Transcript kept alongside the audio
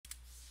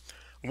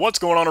What's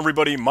going on,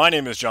 everybody? My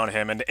name is John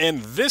Hammond.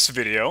 In this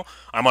video,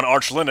 I'm on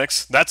Arch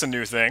Linux. That's a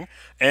new thing.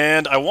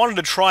 And I wanted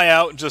to try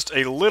out just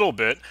a little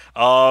bit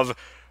of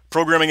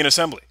programming in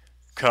assembly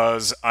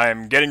because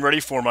I'm getting ready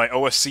for my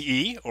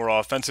OSCE, or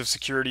Offensive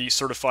Security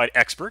Certified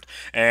Expert,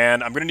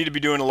 and I'm going to need to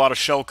be doing a lot of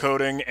shell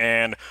coding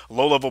and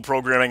low-level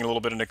programming, and a little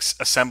bit in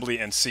assembly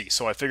and C.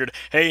 So I figured,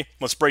 hey,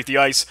 let's break the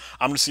ice.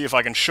 I'm going to see if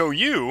I can show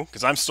you,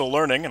 because I'm still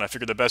learning, and I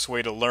figured the best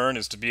way to learn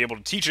is to be able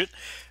to teach it,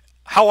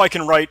 how I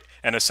can write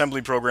an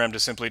assembly program to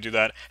simply do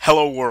that.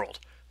 Hello world,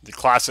 the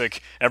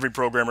classic, every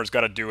programmer's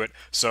got to do it,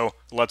 so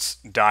let's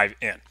dive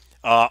in.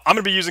 I'm going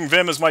to be using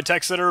Vim as my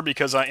text editor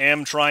because I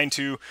am trying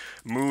to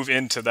move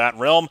into that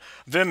realm.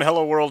 Vim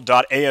hello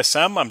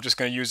world.asm. I'm just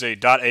going to use a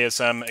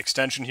 .asm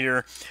extension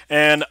here,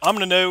 and I'm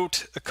going to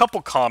note a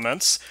couple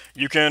comments.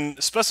 You can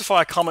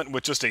specify a comment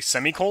with just a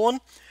semicolon.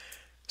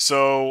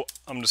 So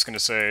I'm just going to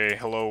say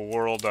hello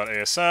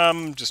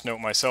world.asm, just note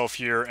myself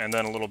here, and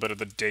then a little bit of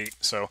the date.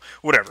 So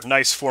whatever,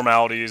 nice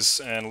formalities,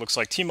 and it looks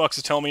like Tmux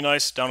is telling me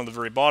nice down at the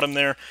very bottom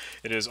there.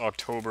 It is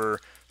October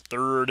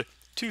 3rd,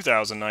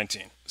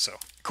 2019. So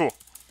cool.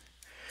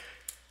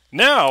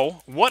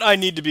 Now, what I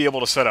need to be able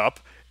to set up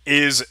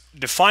is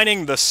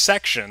defining the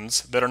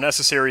sections that are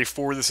necessary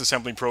for this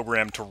assembly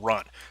program to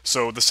run.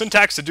 So the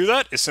syntax to do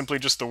that is simply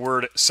just the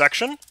word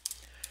section,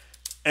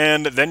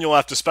 and then you'll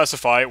have to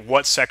specify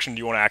what section do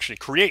you want to actually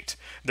create.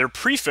 They're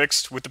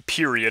prefixed with the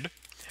period,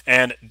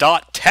 and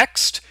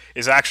 .text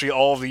is actually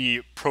all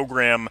the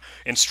program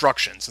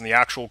instructions and the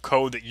actual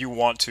code that you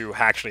want to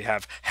actually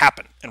have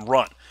happen and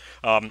run.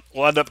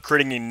 We'll end up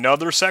creating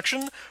another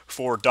section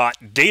for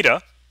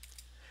 .data,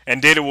 and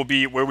data will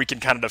be where we can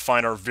kind of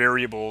define our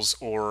variables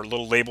or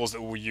little labels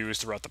that we'll use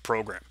throughout the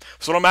program.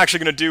 So what I'm actually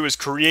going to do is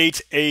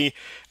create a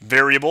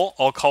variable.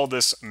 I'll call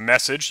this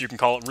message. You can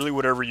call it really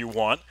whatever you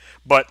want.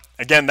 But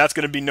again, that's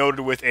going to be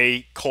noted with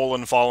a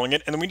colon following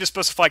it. And then we just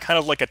specify kind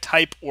of like a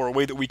type or a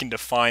way that we can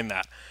define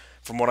that,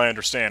 from what I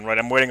understand, right?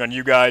 I'm waiting on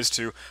you guys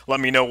to let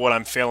me know what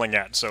I'm failing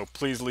at. So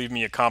please leave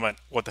me a comment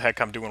what the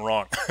heck I'm doing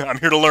wrong. I'm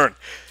here to learn.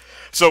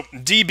 So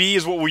db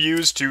is what we'll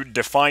use to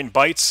define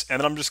bytes, and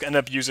then I'm just going to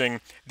end up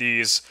using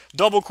these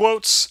double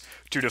quotes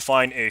to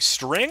define a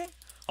string.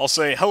 I'll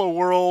say hello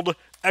world,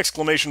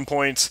 exclamation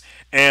points,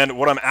 and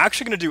what I'm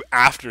actually going to do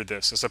after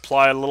this is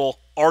apply a little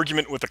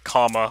argument with a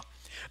comma.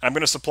 I'm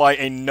going to supply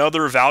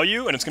another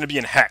value, and it's going to be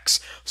in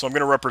hex. So I'm going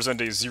to represent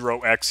a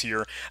 0x here,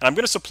 and I'm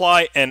going to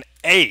supply an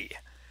a,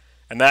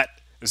 and that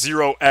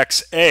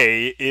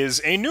 0xa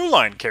is a new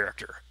line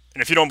character.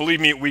 And if you don't believe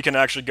me, we can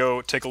actually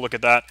go take a look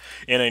at that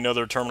in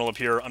another terminal up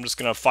here. I'm just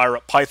going to fire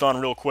up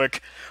Python real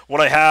quick. What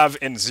I have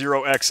in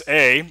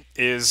 0xa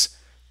is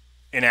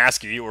in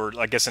ASCII, or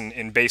I guess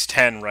in base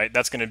 10, right?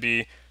 That's going to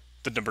be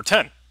the number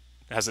 10,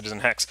 as it is in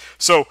hex.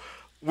 So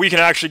we can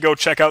actually go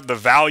check out the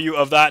value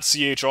of that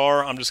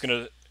CHR. I'm just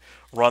going to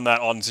run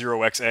that on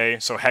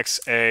 0xa, so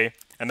hex A.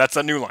 And that's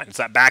that new line. It's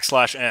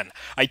that \n.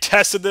 I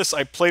tested this.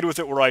 I played with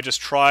it where I just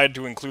tried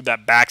to include that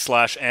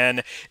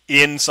 \n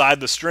inside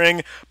the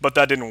string, but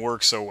that didn't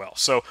work so well.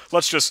 So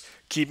let's just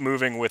keep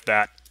moving with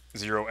that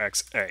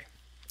 0xa.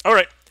 All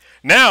right.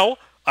 Now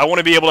I want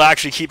to be able to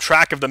actually keep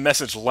track of the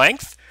message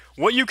length.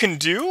 What you can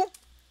do,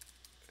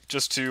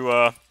 just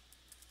to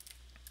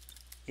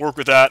work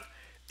with that,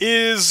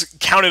 is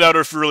count it out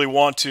if you really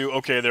want to.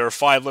 Okay, there are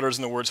 5 letters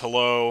in the words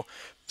hello,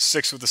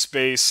 6 with a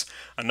space,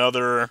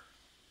 another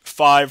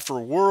 5 for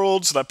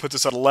world, so that puts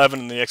us at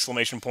 11, and the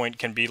exclamation point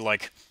can be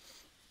like,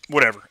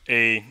 whatever,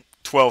 a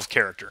 12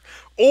 character.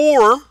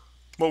 Or,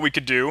 what we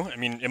could do, I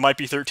mean, it might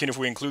be 13 if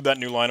we include that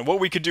new line, and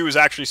what we could do is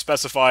actually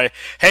specify,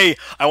 hey,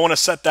 I want to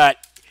set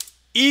that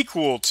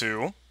equal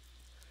to,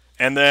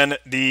 and then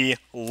the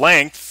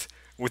length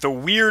with a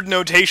weird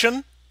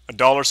notation, a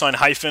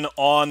 $hyphen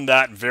on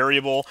that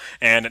variable,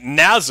 and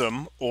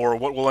NASM, or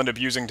what we'll end up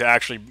using to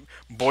actually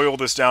boil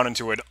this down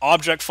into an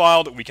object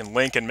file that we can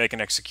link and make an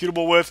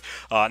executable with.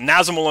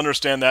 NASM will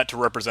understand that to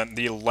represent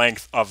the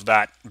length of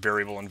that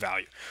variable and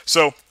value.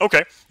 So,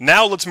 okay,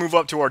 now let's move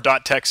up to our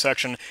 .text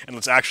section, and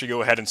let's actually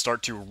go ahead and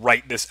start to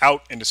write this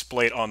out and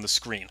display it on the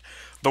screen.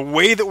 The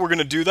way that we're going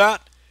to do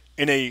that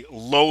in a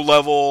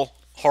low-level,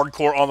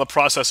 hardcore on the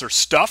processor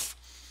stuff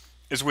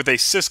is with a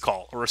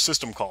syscall, or a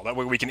system call. That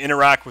way we can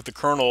interact with the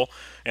kernel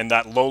and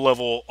that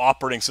low-level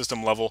operating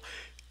system level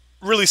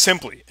really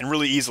simply and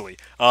really easily.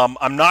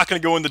 I'm not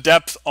going to go into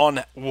depth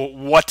on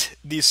what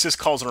these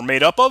syscalls are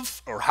made up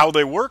of or how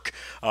they work.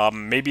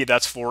 Maybe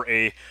that's for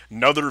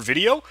another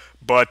video,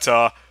 but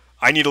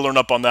I need to learn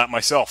up on that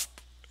myself.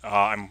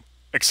 I'm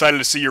excited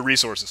to see your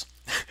resources.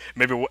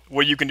 Maybe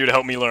what you can do to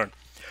help me learn.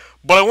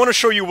 But I want to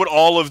show you what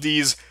all of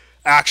these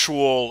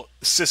actual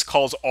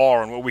syscalls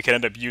are and what we can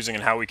end up using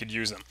and how we could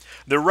use them.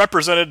 They're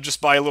represented just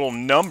by a little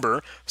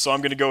number, so I'm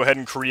going to go ahead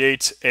and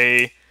create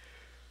a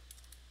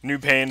new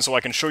pane so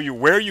I can show you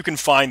where you can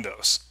find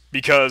those,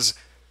 because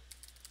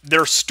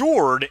they're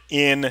stored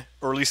in,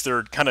 or at least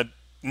they're kind of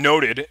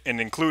noted and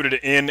included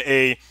in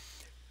a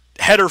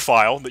header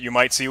file that you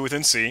might see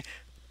within C.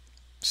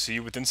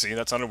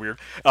 That sounded weird.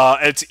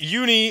 It's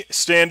uni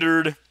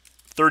standard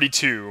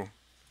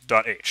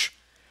 32.h.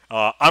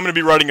 I'm going to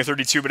be writing a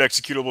 32-bit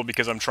executable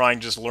because I'm trying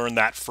to just learn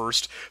that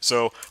first.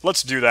 So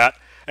let's do that.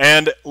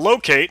 And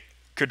locate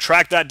could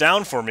track that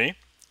down for me.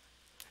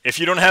 If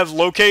you don't have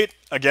locate,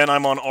 again,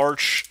 I'm on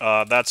Arch.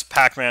 That's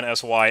Pacman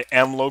SY.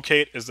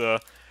 Mlocate is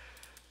the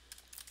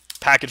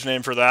package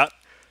name for that.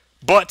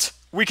 But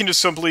we can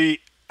just simply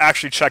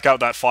actually check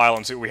out that file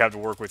and see what we have to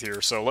work with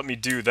here. So let me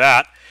do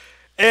that.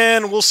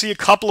 And we'll see a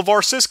couple of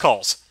our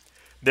syscalls.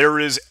 There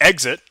is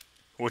exit,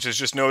 which is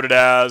just noted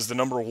as the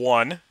number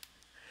 1.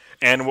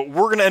 And what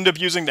we're going to end up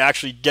using to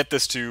actually get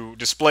this to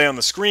display on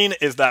the screen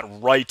is that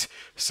write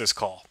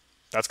syscall.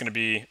 That's going to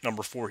be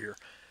number 4 here.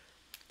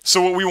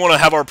 So what we want to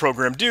have our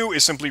program do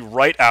is simply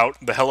write out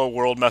the hello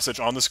world message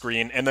on the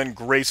screen and then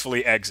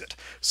gracefully exit.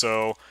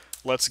 So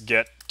let's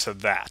get to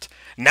that.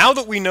 Now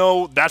that we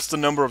know that's the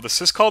number of the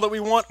syscall that we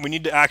want, we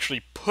need to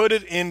actually put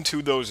it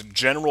into those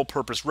general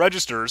purpose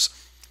registers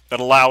that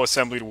allow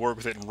assembly to work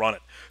with it and run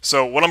it.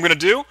 So what I'm going to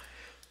do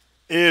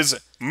is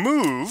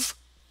move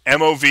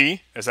MOV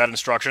as that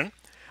instruction,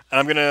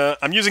 and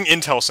I'm using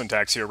Intel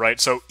syntax here, right?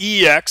 So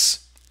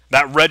EX,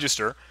 that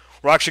register,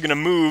 we're actually going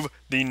to move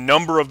the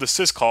number of the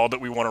syscall that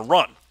we want to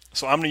run.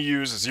 So I'm going to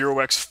use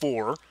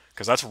 0x4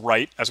 because that's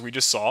right, as we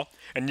just saw.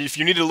 And if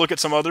you need to look at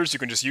some others, you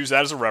can just use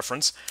that as a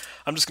reference.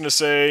 I'm just going to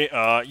say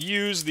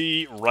use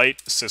the write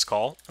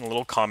syscall, and a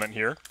little comment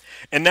here.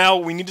 And now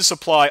we need to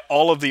supply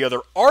all of the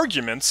other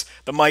arguments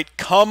that might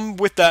come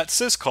with that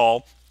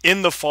syscall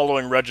in the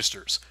following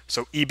registers.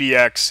 So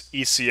EBX,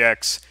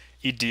 ECX,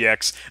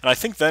 EDX, and I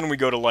think then we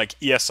go to like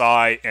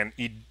ESI and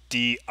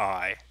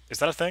EDI. Is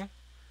that a thing?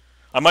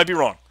 I might be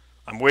wrong.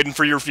 I'm waiting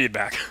for your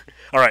feedback.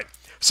 All right.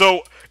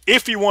 So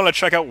if you want to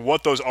check out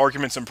what those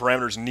arguments and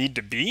parameters need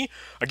to be,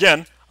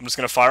 again, I'm just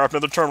going to fire up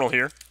another terminal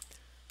here.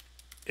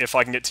 If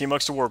I can get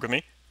Tmux to work with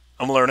me.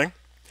 I'm learning.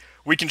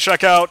 We can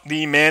check out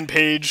the man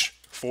page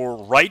for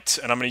write,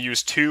 and I'm going to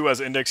use 2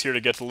 as index here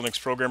to get to the Linux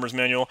Programmer's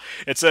Manual.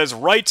 It says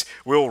write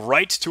will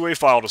write to a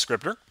file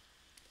descriptor.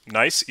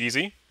 Nice,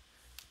 easy.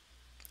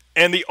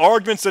 And the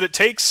arguments that it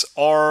takes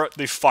are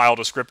the file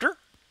descriptor.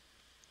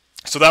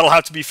 So that'll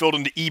have to be filled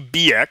into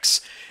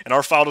EBX, and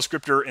our file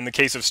descriptor in the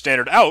case of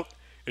standard out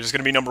is just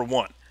going to be number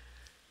 1.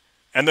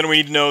 And then we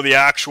need to know the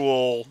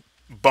actual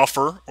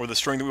buffer, or the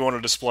string that we want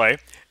to display,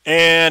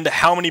 and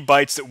how many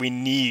bytes that we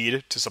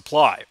need to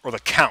supply, or the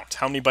count,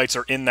 how many bytes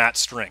are in that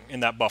string, in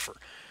that buffer.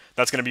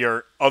 That's going to be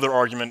our other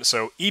argument.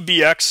 So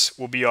EBX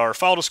will be our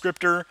file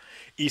descriptor,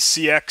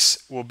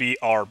 ECX will be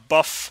our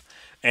buff,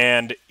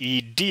 and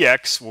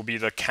EDX will be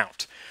the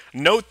count.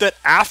 Note that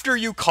after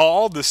you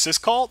call the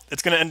syscall,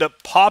 it's going to end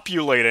up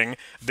populating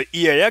the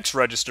EAX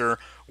register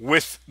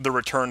with the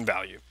return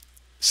value.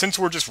 Since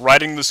we're just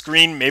writing the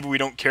screen, maybe we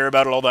don't care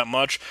about it all that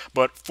much,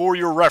 but for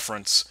your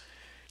reference,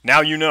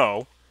 now you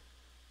know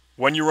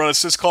when you run a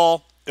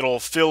syscall, it'll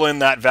fill in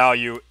that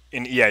value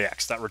in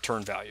EAX, that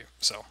return value.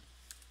 So,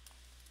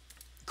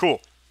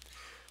 cool.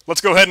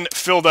 Let's go ahead and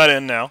fill that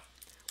in now.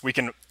 We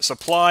can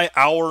supply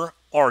our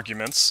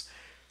arguments.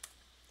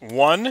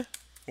 1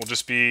 will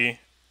just be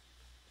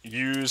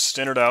use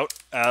standard out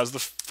as the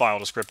file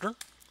descriptor.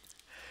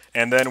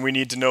 And then we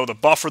need to know the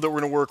buffer that we're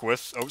going to work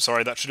with. Oh,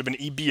 sorry, that should have been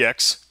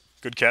EBX.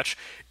 Good catch.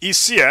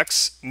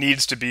 ECX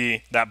needs to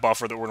be that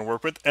buffer that we're going to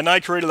work with. And I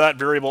created that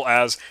variable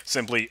as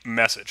simply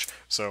message.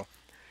 So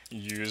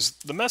use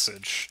the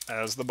message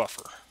as the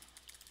buffer.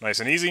 Nice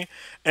and easy.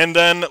 And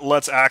then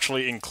let's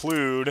actually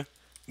include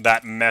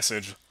that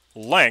message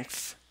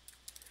length.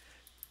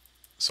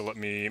 So let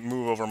me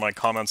move over my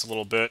comments a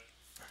little bit.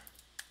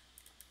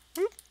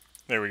 Whoop.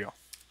 There we go.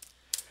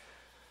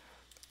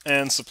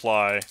 And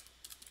supply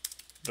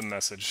the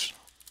message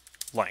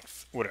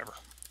length, whatever,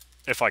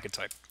 if I could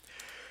type.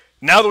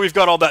 Now that we've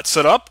got all that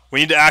set up,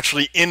 we need to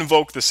actually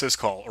invoke the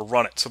syscall, or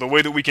run it. So the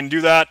way that we can do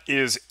that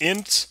is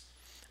int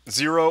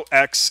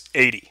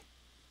 0x80.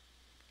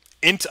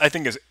 Int, I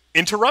think, is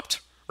interrupt,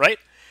 right?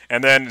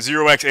 And then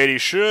 0x80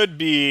 should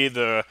be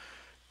the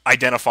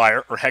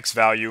identifier, or hex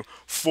value,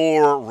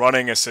 for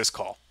running a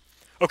syscall.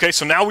 Okay,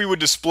 so now we would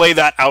display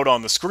that out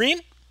on the screen,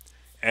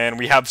 and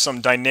we have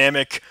some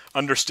dynamic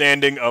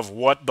understanding of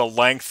what the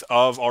length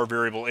of our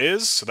variable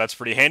is, so that's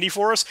pretty handy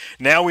for us.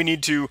 Now we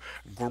need to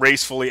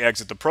gracefully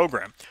exit the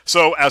program.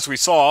 So as we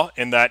saw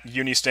in that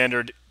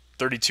unistandard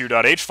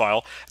 32.h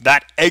file,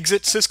 that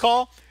exit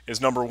syscall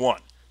is number 1.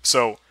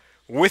 So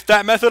with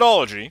that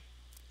methodology,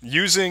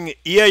 using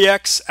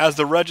EAX as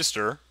the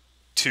register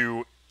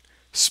to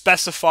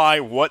specify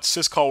what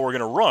syscall we're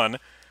going to run,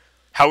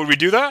 how would we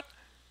do that?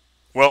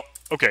 Well,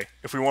 okay,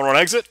 if we want to run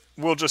exit,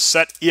 we'll just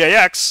set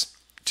EAX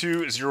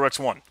to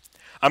 0x1.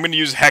 I'm going to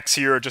use hex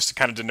here just to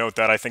kind of denote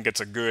that. I think it's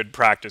a good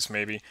practice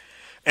maybe.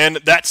 And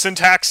that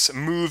syntax,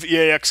 move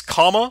EAX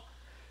comma,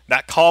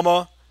 that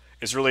comma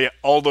is really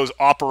all those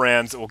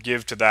operands that will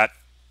give to that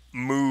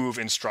move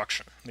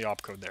instruction, the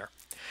opcode there.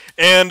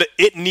 And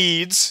it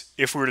needs,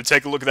 if we were to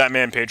take a look at that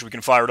man page, we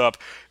can fire it up,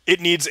 it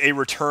needs a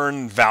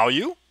return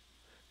value.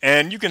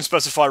 And you can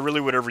specify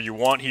really whatever you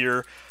want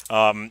here.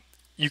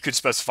 you could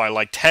specify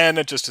like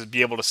 10 just to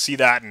be able to see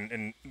that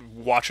and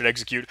watch it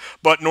execute.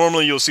 But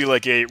normally you'll see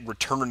like a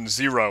return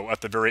 0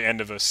 at the very end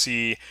of a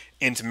C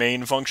int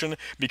main function,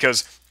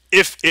 because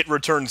if it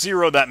returns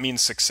 0, that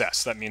means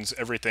success. That means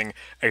everything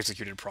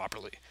executed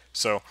properly.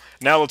 So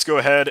now let's go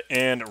ahead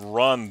and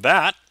run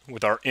that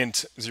with our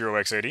int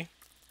 0x80.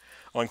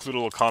 I'll include a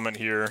little comment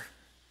here.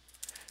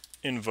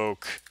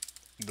 Invoke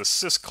the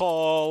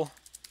syscall.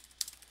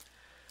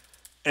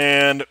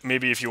 And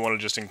maybe if you want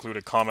to just include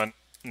a comment,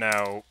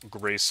 now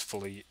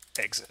gracefully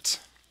exit.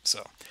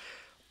 So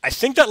I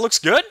think that looks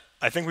good.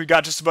 I think we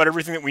got just about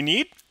everything that we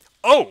need.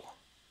 Oh,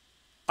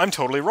 I'm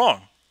totally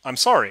wrong. I'm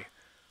sorry.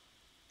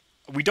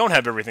 We don't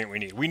have everything we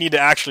need. We need to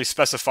actually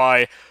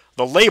specify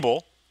the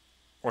label,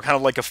 or kind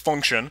of like a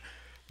function,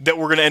 that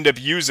we're going to end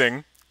up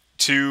using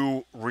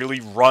to really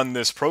run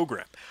this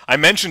program. I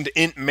mentioned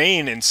int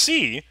main in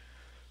C,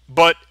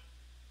 but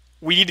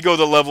we need to go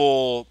the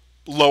level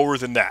lower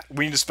than that.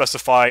 We need to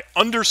specify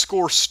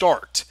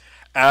 _start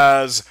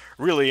as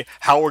really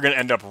how we're going to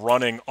end up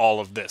running all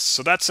of this.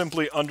 So that's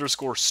simply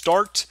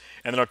 _start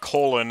and then a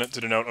colon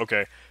to denote,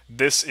 okay,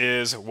 this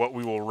is what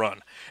we will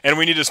run. And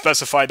we need to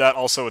specify that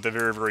also at the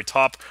very, very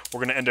top. We're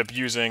going to end up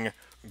using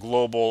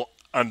global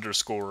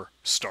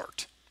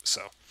 _start.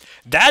 So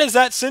that is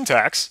that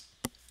syntax.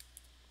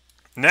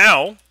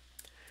 Now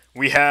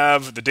we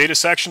have the data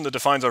section that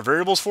defines our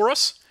variables for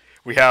us.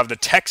 We have the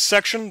text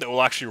section that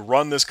will actually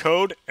run this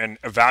code and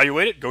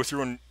evaluate it, go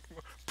through and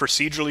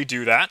procedurally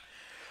do that.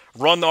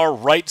 Run our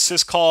write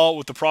syscall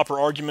with the proper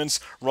arguments,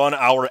 run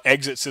our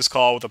exit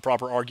syscall with the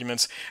proper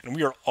arguments, and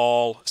we are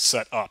all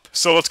set up.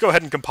 So let's go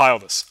ahead and compile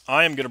this.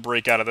 I am going to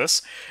break out of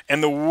this,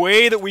 and the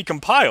way that we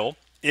compile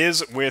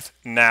is with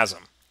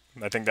NASM.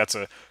 I think that's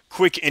a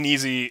quick and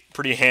easy,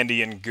 pretty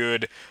handy and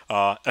good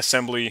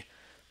assembly.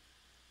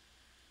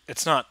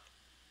 It's not...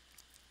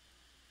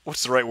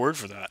 What's the right word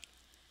for that?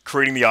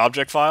 Creating the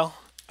object file?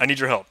 I need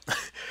your help.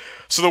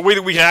 So the way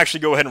that we can actually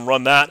go ahead and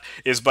run that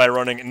is by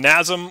running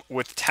NASM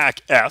with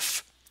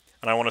TAC-F,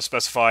 and I want to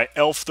specify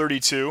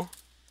elf32,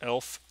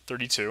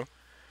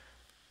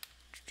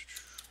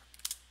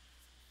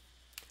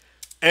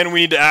 and we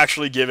need to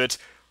actually give it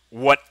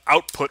what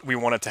output we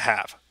want it to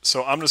have.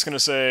 So I'm just going to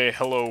say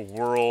hello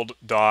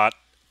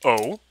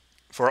world.o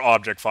for our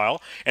object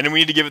file, and then we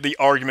need to give it the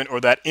argument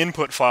or that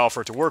input file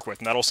for it to work with,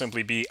 and that'll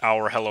simply be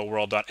our hello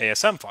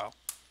world.asm file.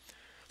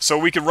 So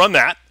we can run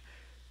that.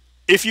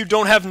 If you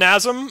don't have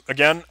NASM,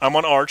 again, I'm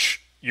on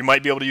Arch. You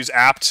might be able to use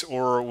apt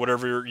or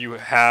whatever you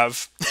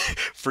have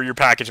for your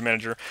package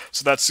manager.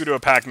 So that's sudo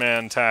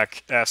pacman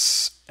tac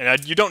s,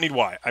 and you don't need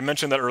y. I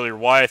mentioned that earlier.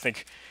 Y, I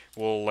think,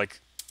 will like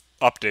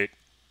update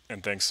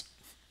and things.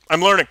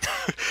 I'm learning.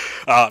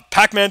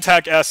 Pacman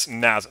tac s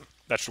NASM.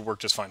 That should work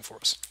just fine for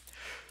us.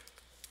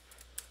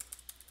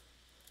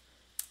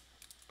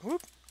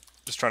 Whoop.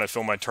 Just trying to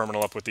fill my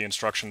terminal up with the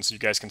instructions so you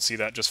guys can see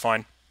that just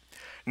fine.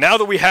 Now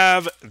that we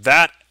have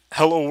that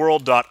hello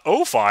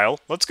world.o file,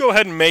 let's go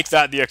ahead and make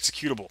that the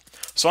executable.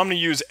 So I'm going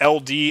to use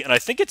ld, and I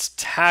think it's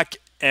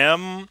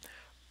tac-m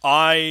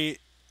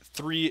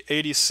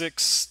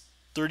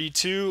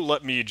i38632.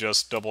 Let me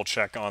just double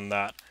check on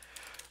that.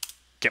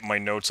 Get my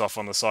notes off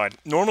on the side.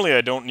 Normally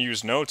I don't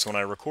use notes when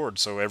I record,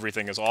 so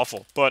everything is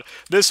awful. But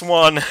this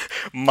one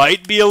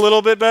might be a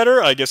little bit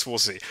better. I guess we'll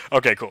see.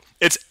 Okay, cool.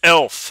 It's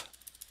elf.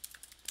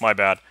 My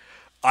bad.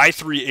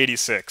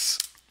 i386.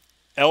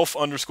 elf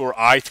 _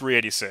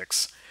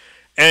 i386.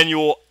 And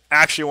you'll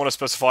actually want to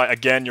specify,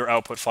 again, your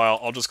output file.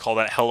 I'll just call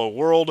that hello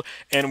world,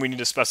 and we need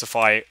to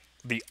specify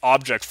the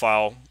object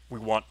file we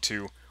want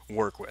to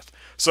work with.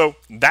 So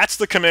that's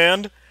the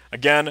command.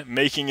 Again,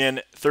 making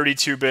an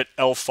 32-bit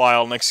elf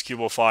file, an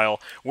executable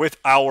file, with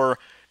our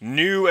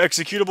new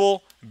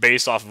executable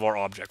based off of our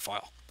object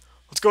file.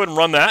 Let's go ahead and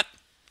run that.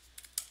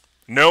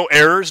 No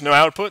errors, no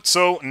output.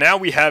 So now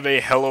we have a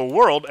hello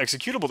world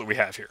executable that we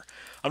have here.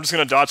 I'm just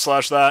going to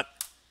 / that,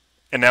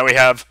 and now we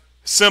have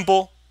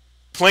simple,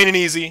 plain and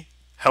easy,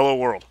 hello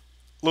world.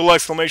 Little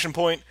exclamation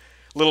point,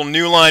 little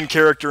new line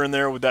character in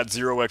there with that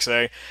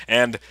 0xa,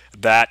 and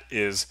that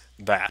is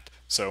that.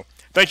 So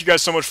thank you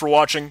guys so much for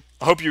watching.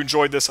 I hope you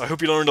enjoyed this. I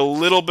hope you learned a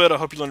little bit. I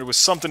hope you learned it was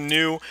something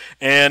new,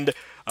 and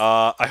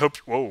I hope,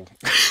 whoa,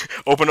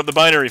 open up the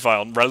binary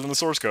file rather than the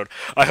source code.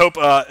 I hope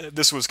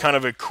this was kind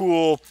of a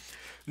cool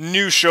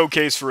new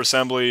showcase for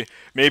assembly,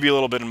 maybe a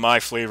little bit in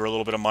my flavor, a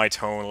little bit of my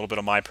tone, a little bit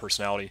of my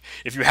personality.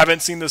 If you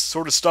haven't seen this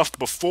sort of stuff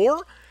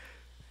before,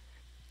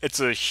 it's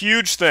a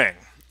huge thing.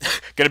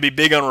 Going to be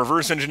big on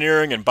reverse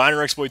engineering and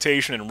binary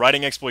exploitation and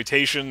writing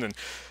exploitation, and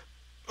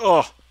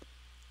oh,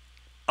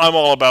 I'm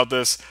all about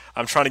this.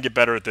 I'm trying to get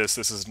better at this.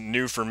 This is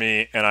new for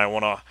me, and I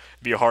want to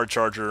be a hard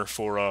charger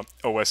for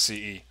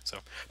OSCE. So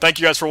thank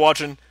you guys for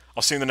watching.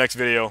 I'll see you in the next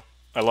video.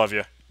 I love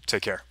you.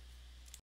 Take care.